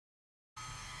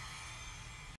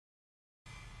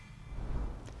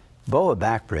BOA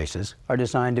back braces are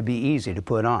designed to be easy to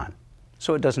put on,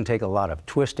 so it doesn't take a lot of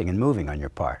twisting and moving on your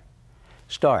part.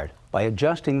 Start by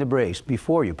adjusting the brace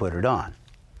before you put it on.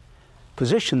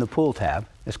 Position the pull tab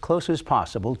as close as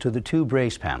possible to the two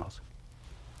brace panels.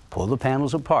 Pull the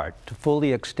panels apart to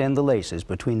fully extend the laces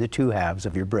between the two halves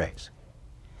of your brace.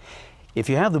 If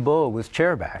you have the BOA with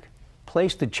chair back,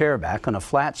 place the chair back on a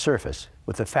flat surface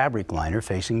with the fabric liner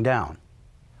facing down.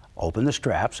 Open the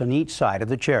straps on each side of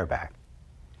the chair back.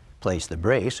 Place the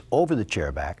brace over the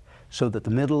chair back so that the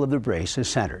middle of the brace is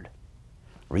centered.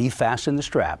 Refasten the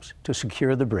straps to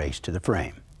secure the brace to the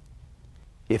frame.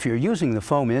 If you're using the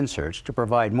foam inserts to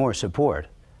provide more support,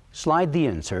 slide the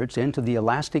inserts into the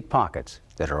elastic pockets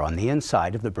that are on the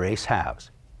inside of the brace halves.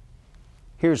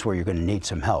 Here's where you're going to need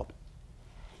some help.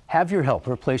 Have your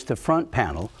helper place the front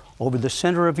panel over the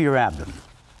center of your abdomen,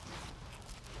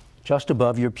 just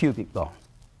above your pubic bone.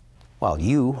 While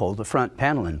you hold the front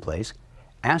panel in place,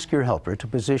 ask your helper to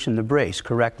position the brace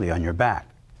correctly on your back.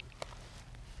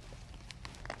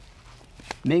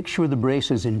 Make sure the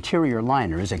brace's interior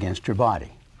liner is against your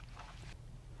body.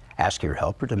 Ask your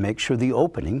helper to make sure the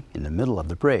opening in the middle of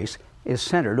the brace is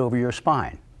centered over your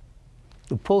spine.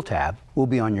 The pull tab will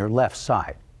be on your left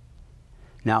side.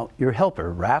 Now, your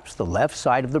helper wraps the left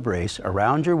side of the brace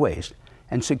around your waist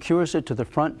and secures it to the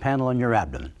front panel on your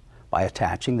abdomen by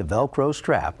attaching the Velcro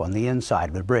strap on the inside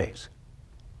of the brace.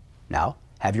 Now,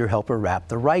 have your helper wrap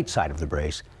the right side of the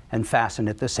brace and fasten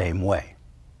it the same way.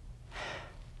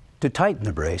 To tighten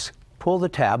the brace, pull the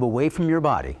tab away from your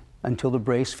body until the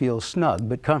brace feels snug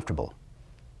but comfortable.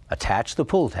 Attach the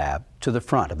pull tab to the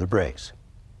front of the brace.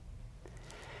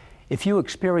 If you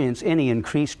experience any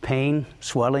increased pain,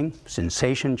 swelling,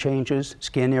 sensation changes,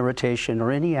 skin irritation,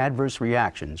 or any adverse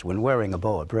reactions when wearing a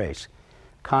BOA brace,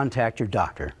 contact your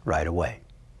doctor right away.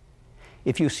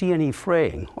 If you see any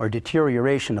fraying or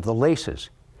deterioration of the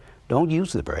laces, don't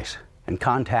use the brace and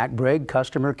contact Breg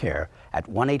Customer Care at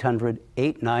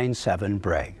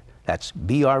 1-800-897-BREG. That's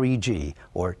B-R-E-G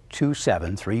or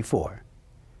 2734.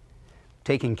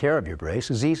 Taking care of your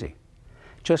brace is easy.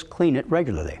 Just clean it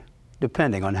regularly,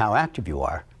 depending on how active you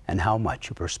are and how much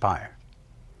you perspire.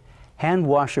 Hand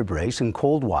wash your brace in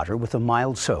cold water with a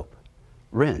mild soap.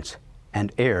 Rinse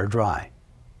and air dry.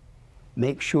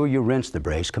 Make sure you rinse the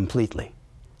brace completely.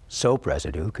 Soap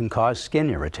residue can cause skin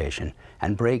irritation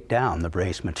and break down the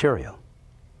brace material.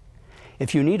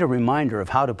 If you need a reminder of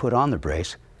how to put on the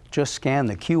brace, just scan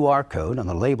the QR code on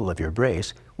the label of your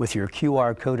brace with your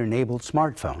QR code-enabled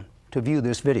smartphone to view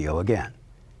this video again.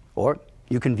 Or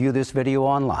you can view this video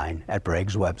online at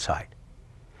Breg's website.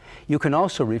 You can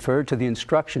also refer to the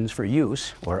Instructions for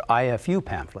Use, or IFU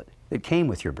pamphlet, that came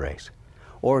with your brace,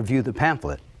 or view the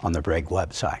pamphlet on the Breg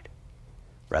website.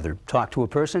 Rather talk to a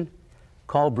person?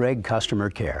 Call Breg Customer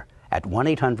Care at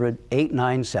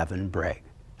 1-800-897-BREG.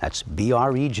 That's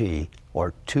B-R-E-G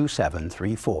or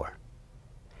 2734.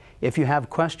 If you have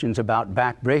questions about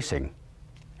back bracing,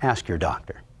 ask your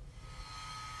doctor.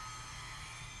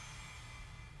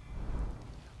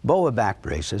 BOA back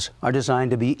braces are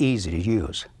designed to be easy to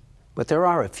use, but there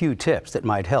are a few tips that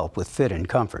might help with fit and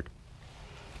comfort.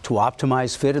 To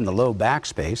optimize fit in the low back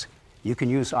space, you can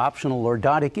use optional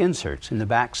lordotic inserts in the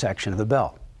back section of the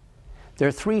belt. There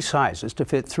are 3 sizes to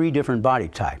fit 3 different body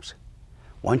types.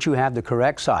 Once you have the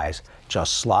correct size,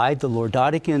 just slide the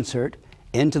lordotic insert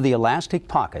into the elastic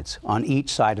pockets on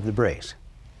each side of the brace.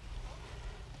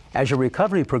 As your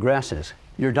recovery progresses,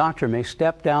 your doctor may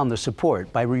step down the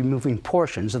support by removing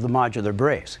portions of the modular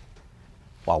brace.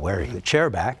 While wearing the chair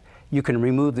back, you can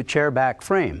remove the chair back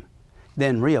frame,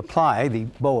 then reapply the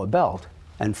BOA belt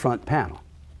and front panel.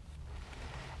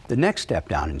 The next step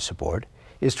down in support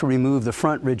is to remove the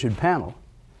front rigid panel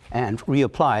and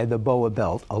reapply the BOA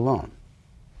belt alone.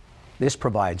 This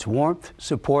provides warmth,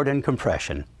 support, and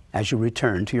compression as you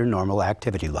return to your normal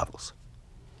activity levels.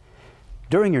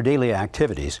 During your daily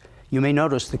activities, you may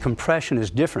notice the compression is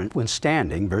different when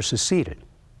standing versus seated.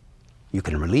 You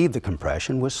can relieve the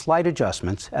compression with slight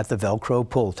adjustments at the Velcro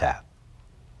pull tab.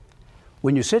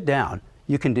 When you sit down,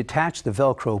 you can detach the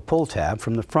Velcro pull tab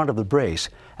from the front of the brace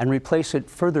and replace it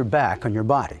further back on your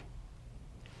body.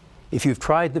 If you've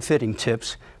tried the fitting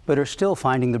tips but are still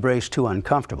finding the brace too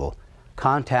uncomfortable,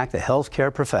 contact the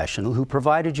healthcare professional who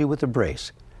provided you with the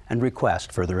brace and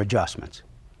request further adjustments.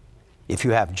 If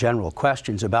you have general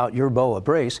questions about your BOA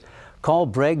brace, call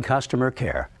Breg Customer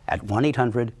Care at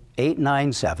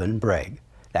 1-800-897-BREG.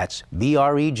 That's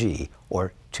B-R-E-G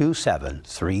or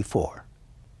 2734.